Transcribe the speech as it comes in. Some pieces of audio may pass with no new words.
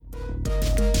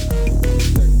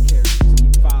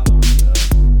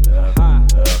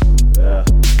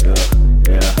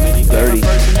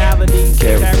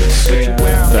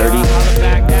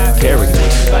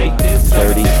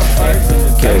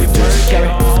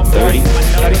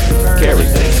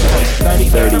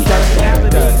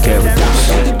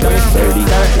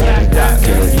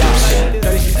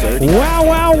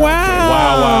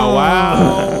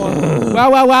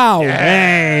Wow.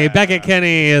 Hey, Beckett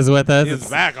Kenny is with us. He's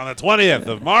back on the 20th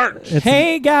of March.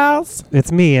 Hey, gals.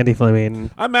 It's me, Andy Fleming.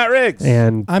 I'm Matt Riggs.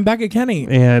 And I'm Beckett Kenny.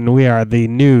 And we are the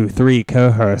new 3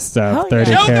 co-hosts of Hell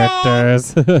 30 yeah.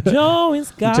 Characters. Joe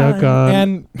is gone. Joe gone.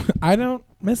 And I don't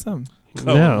miss him. Oh,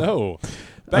 no.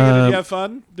 Beckett, did you have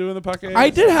fun doing the podcast? I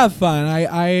did have fun.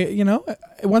 I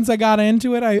once I got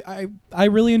into it, I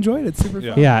really enjoyed it. Super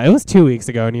fun. Yeah, it was 2 weeks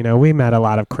ago, and we met a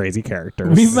lot of crazy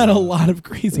characters. We've met a lot of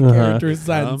crazy characters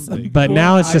since. But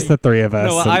now it's just the 3 of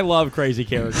us. No, I love crazy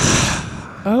characters.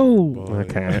 Oh.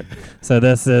 Okay. So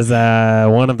this is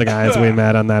one of the guys we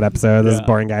met on that episode. This is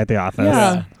boring guy at the office.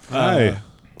 Yeah. Hi.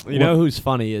 You know who's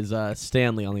funny is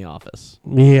Stanley on The Office.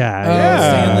 Yeah.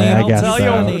 Stanley, I I'll guess tell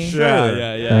so. you. For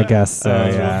sure. Yeah. I guess so,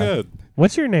 That's yeah. real good.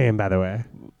 What's your name, by the way?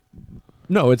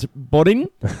 No, it's Borin.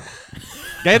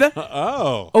 Gaida?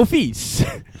 Oh. Office.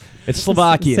 It's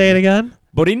Slovakian. Say it again.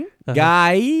 Borin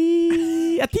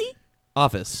Gaiati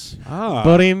Office. Ah.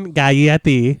 Borim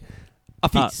Gayeti.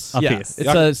 Office. Office.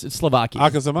 Yeah. It's Slovakian.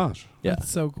 Akasamash. Yeah.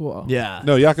 That's so cool. Yeah.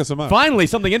 No, Yakasamash. Finally,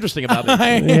 something interesting about me.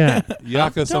 Yeah. Don't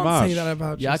Yakasamash. say that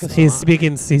about Yakas- yourself. He's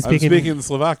speaking. I'm speaking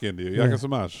Slovakian to you. Yeah.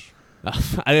 Yakasamash.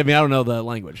 I don't know the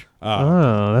language.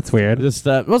 Oh, that's weird. Just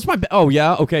what's my? Oh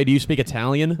yeah. Okay. Do you speak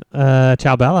Italian?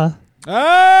 Ciao Bella.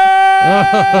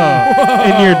 Ah!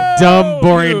 In your dumb,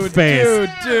 boring face.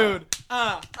 Dude.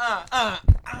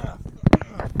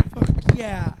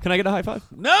 Yeah. Can I get a high five?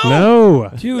 No.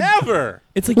 Dude, Never.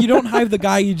 it's like you don't hive the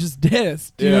guy you just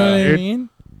dissed. Do you know what I mean?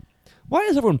 Why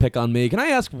does everyone pick on me? Can I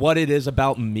ask what it is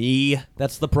about me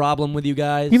that's the problem with you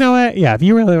guys? You know what? Yeah, if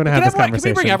you really want to have this Can we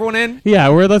conversation. bring everyone in? Yeah,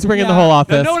 let's bring in the Yeah. whole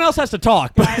office. No one else has to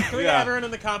talk. Can we Yeah. get everyone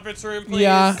in the conference room, please?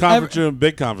 Yeah. Conference room,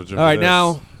 big conference room. All for right, this.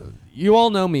 now you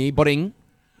all know me, Boring.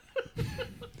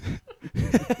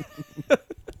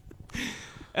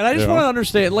 And I just Yeah. want to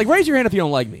understand. Like, raise your hand if you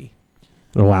don't like me.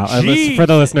 Oh, wow. Jeez. For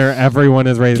the listener, everyone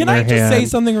is raising Can their I hand. just say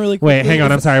something really quick? Wait, hang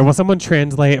on. I'm sorry. Will someone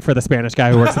translate for the Spanish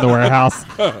guy who works in the warehouse?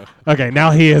 Okay,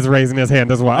 now he is raising his hand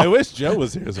as I well. wish Joe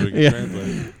was here so we could Yeah.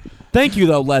 translate. Thank you,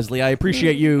 though, Leslie. I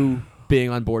appreciate you being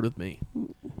on board with me.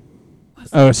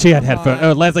 Oh, she had headphones.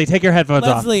 Oh, Leslie, take your headphones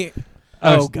off. Leslie,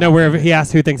 Oh, God. no, he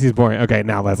asked who thinks he's boring. Okay,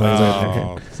 now Leslie's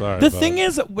Oh, sorry. the bud. thing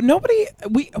is, nobody,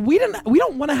 we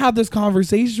don't want to have this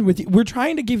conversation with you. We're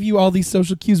trying to give you all these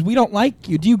social cues. We don't like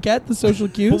you. Do you get the social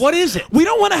cues? But what is it? We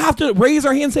don't want to have to raise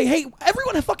our hand and say, "Hey,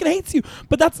 everyone fucking hates you."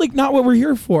 But that's like not what we're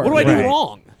here for. What do I Right. do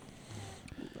wrong?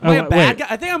 Am I a Oh, bad wait.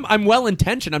 guy? I think I'm well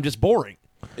intentioned. I'm just boring.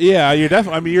 Yeah, you're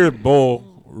definitely. I mean, you're a bull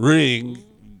ring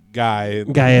guy.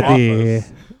 In Guy at the...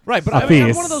 office. Right, but I mean, I'm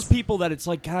Office. one of those people that it's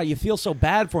like, God, you feel so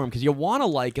bad for them because you want to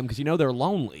like them because you know they're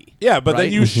lonely. Yeah, but Right?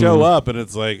 then you show up and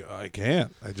it's like, I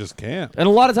can't. I just can't. And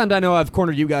a lot of times I know I've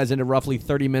cornered you guys into roughly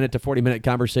 30-minute to 40-minute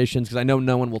conversations because I know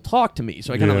no one will talk to me.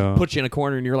 So I kind of Yeah. like put you in a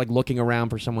corner and you're like looking around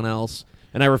for someone else.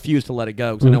 And I refuse to let it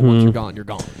go because I know once you're gone, you're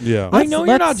gone. Yeah. I know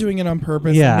you're not let's- doing it on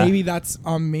purpose. Yeah. And maybe that's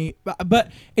on me.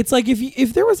 But it's like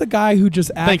if there was a guy who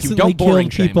just Thank you. accidentally Don't boring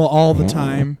killed shame. people all the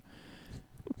time.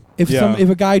 Yeah. If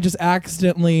a guy just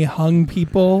accidentally hung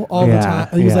people all the Yeah,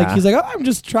 time, he's yeah. like, oh, I'm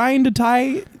just trying to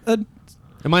tie a.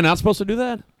 Am I not supposed to do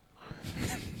that?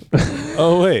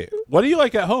 Oh wait, what do you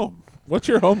like at home? What's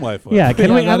your home life like? Yeah, can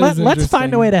Yeah, we? that is Let's find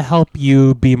a interesting. way to help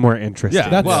you be more interested. Yeah.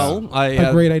 That's well, I a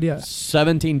have great idea.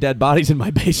 17 dead bodies in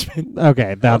my basement.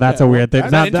 Okay, now that's a weird thing.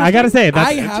 That's Now, I gotta say, that's,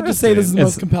 I have to say this is the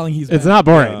most It's- compelling he's it's been. not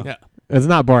boring. Yeah. It's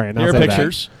not boring. I'll Here are say that.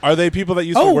 pictures. Are they people that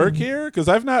used to Oh. work here? Because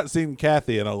I've not seen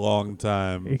Kathy in a long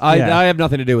time. I Yeah. have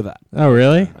nothing to do with that. Oh,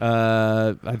 really?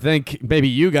 I think maybe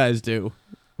you guys do.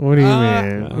 What do you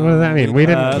mean? What does that mean? We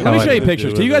didn't. Let kill me show you it. to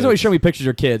pictures. do 'Cause you with guys it. always show me pictures of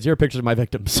your kids. Here are pictures of my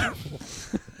victims.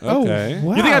 Okay. Oh,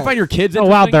 wow. You think I find your kids Oh interesting?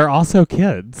 wow, they're also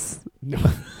kids.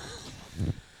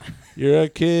 You're a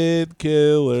kid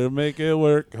killer. Make it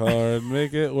work hard.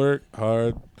 Make it work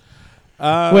hard.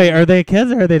 Wait, are they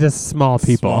kids or are they just small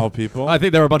people? Small people. I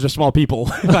think there were a bunch of small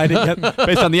people. I didn't get,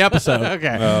 based on the episode.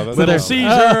 Okay. No, that's Little not-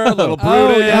 Caesar, little Oh,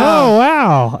 Brutus. yeah. Oh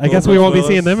wow! I guess we Bruce won't be Willis.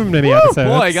 seeing them in many Woo, episodes.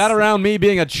 boy, got around me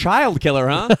being a child killer,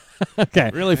 huh? Okay.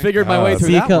 Really figured my way So through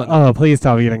you that killed, one. oh, please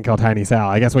tell me you didn't kill Tiny Sal.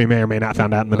 I guess we may or may not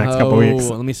find out in the next couple weeks.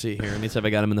 Let me see here. Let me see if I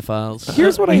got him in the files.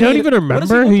 Here's what I You don't hate- even does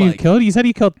remember he who look you like? killed? You said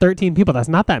you killed 13 people. That's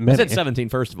not that I many. said 17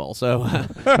 first of all. So,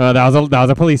 that was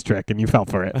a police trick, and you fell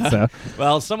for it. So,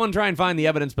 well, someone try and find the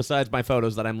evidence besides my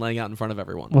photos that I'm laying out in front of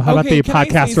everyone. well, how Okay, about the can I say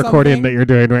podcast recording something? that you're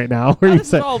doing right now? Where you This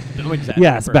is said, all exaggerating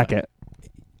yes, for Beckett.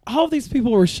 All of these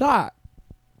people were shot.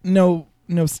 No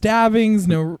stabbings.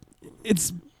 No.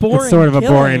 It's boring. It's sort of a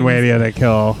boring killings. way to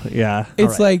kill. Yeah.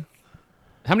 It's like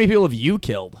How many people have you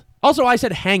killed? Also, I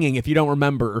said hanging, if you don't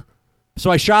remember. So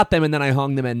I shot them and then I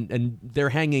hung them, and they're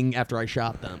hanging after I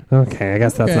shot them. Okay, I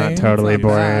guess that's Okay, not totally that's not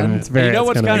boring. bad. It's very. You know it's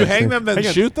what's kinda kinda- You hang interesting. them, then Hang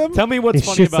on. shoot them? Tell me what's You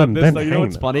funny shoot about them, this, then though. You know hang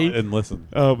what's them. funny? And listen.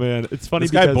 Oh, man. It's funny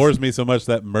This guy because... bores me so much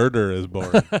that murder is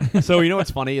boring. So you know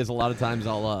what's funny is a lot of times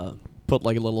I'll put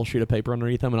like a little sheet of paper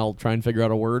underneath them, and I'll try and figure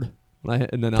out a word,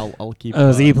 and then I'll keep...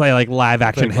 Oh, so you play like live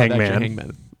action play live Hangman. action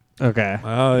Hangman. Okay.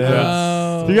 Oh,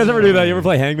 yeah. Do you guys ever do that? You ever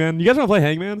play Hangman? You guys want to play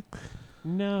Hangman?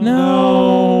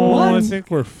 no. I What? think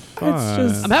we're fine.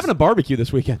 just- I'm having a barbecue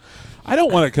this weekend. I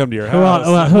don't want to come to your Well,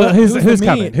 house. who's the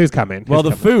coming? meat? Who's coming? Well,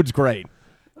 Who's the coming? food's great.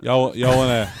 Y'all want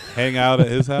to hang out at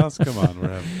his house? Come on, we're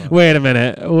having fun. Wait a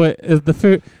minute. What is the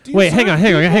food? Do you Wait, hang serve on,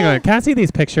 hang on, hang people? on. Can I see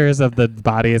these pictures of the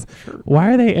bodies?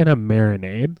 Why are they in a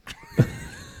marinade?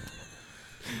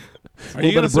 A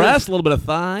little bit of breast, a little bit of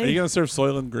thigh. Are you gonna serve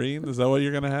Soylent Green? Is that what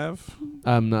you're gonna have?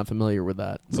 I'm not familiar with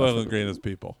that. Soylent Green is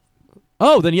people.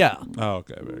 Oh, then yeah. Oh,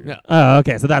 okay. Very good. Yeah. Oh,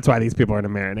 okay. So that's why these people are in a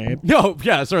marinade. No,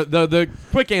 yeah. So the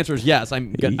quick answer is yes.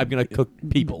 I'm gonna cook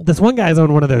people. This one guy's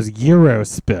on one of those Euro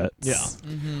spits. Yeah.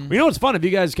 Mm-hmm. You know what's fun? If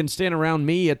you guys can stand around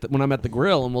me when I'm at the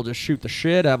grill, and we'll just shoot the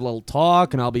shit, have a little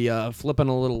talk, and I'll be flipping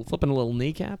a little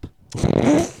kneecap.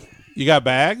 You got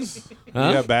bags? Huh?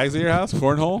 You got bags at your house?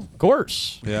 Cornhole? Of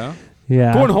course. Yeah.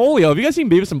 Yeah. Cornholio. Have you guys seen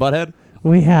Beavis and Butthead?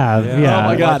 We have. Yeah. Yeah. Oh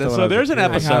my god! watched it when I So was there's a an kid.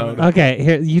 episode. Okay,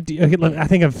 here you. Do, okay, look, I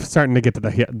think I'm starting to get to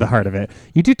the heart of it.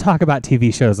 You do talk about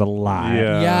TV shows a lot.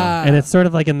 Yeah. And it's sort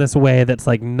of like in this way that's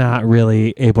like not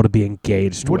really able to be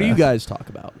engaged What with. do you guys talk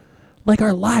about? Like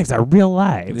our lives, our real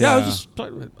lives. Yeah. I was just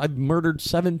I've murdered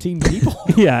 17 people.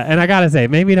 Yeah, and I gotta say,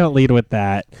 maybe don't lead with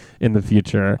that in the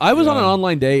future. I was on an Yeah.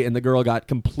 online date and the girl got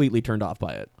completely turned off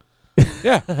by it.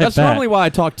 Yeah. That's bet. normally why I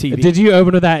talk TV. Did you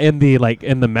open with that in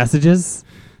the messages?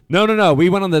 No. We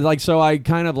went on the so I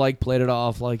kind of played it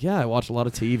off like I watch a lot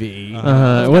of TV.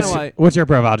 What's what's your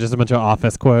profile? Just a bunch of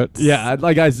Office quotes. Yeah,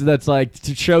 guys, that's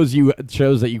shows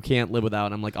that you can't live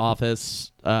without. I'm like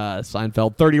Office,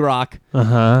 Seinfeld, 30 Rock. Uh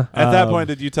huh. At that point,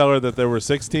 did you tell her that there were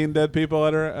 16 dead people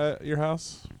at your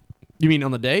house? You mean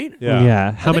on the date?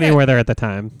 Yeah. How think many I- were there at the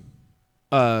time?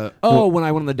 When I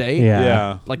went on the date? Yeah.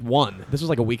 Yeah. Like one. This was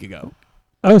like a week ago.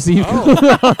 Oh, so you.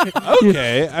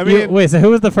 Okay. I mean, wait. So who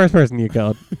was the first person you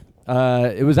killed?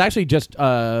 It was actually just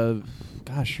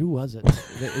gosh, who was it?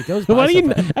 It goes by Why do you?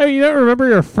 so fast. I mean, you don't remember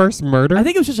your first murder? I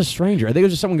think it was just a stranger. I think it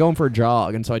was just someone going for a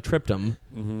jog, and so I tripped him.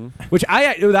 Which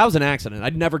that was an accident.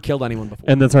 I'd never killed anyone before.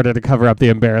 And then sort of to cover up the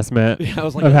embarrassment I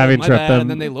was like, of having my tripped bad. them And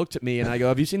then they looked at me, and I go,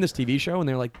 "Have you seen this TV show?" And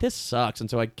they're like, "This sucks." And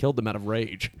so I killed them out of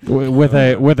rage with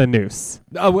a noose.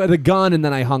 with a gun, and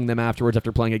then I hung them afterwards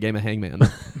after playing a game of Hangman.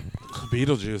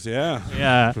 Beetlejuice. Yeah.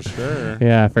 Yeah. For sure.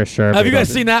 Yeah, for sure. Have you guys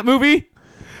Beetlejuice. seen that movie?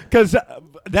 Because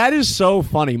that is so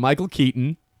funny. Michael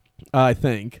Keaton, I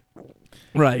think.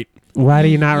 Right. Why do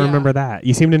you not Yeah. remember that?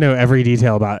 You seem to know every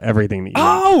detail about everything that you.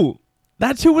 Oh,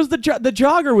 that's who was the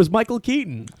jogger was Michael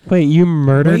Keaton. Wait, you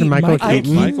murdered Wait, Michael Michael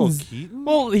Keaton? Michael Keaton's- Keaton?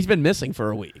 Well, he's been missing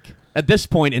for a week. At this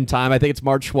point in time, I think it's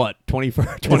March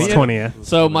 21st, It's 20th. 20th.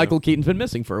 So Michael Keaton's been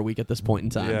missing for a week at this point in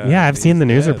time. Yeah. Yeah, I've seen the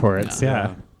he's news dead. reports.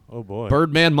 Yeah. Oh boy.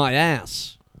 Birdman my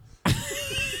ass.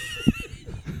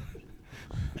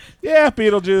 Yeah,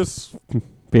 Beetlejuice.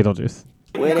 Beetlejuice.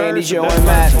 With Andy, Joe, and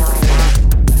Matt.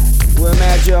 With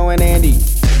Matt, Joe, and Andy.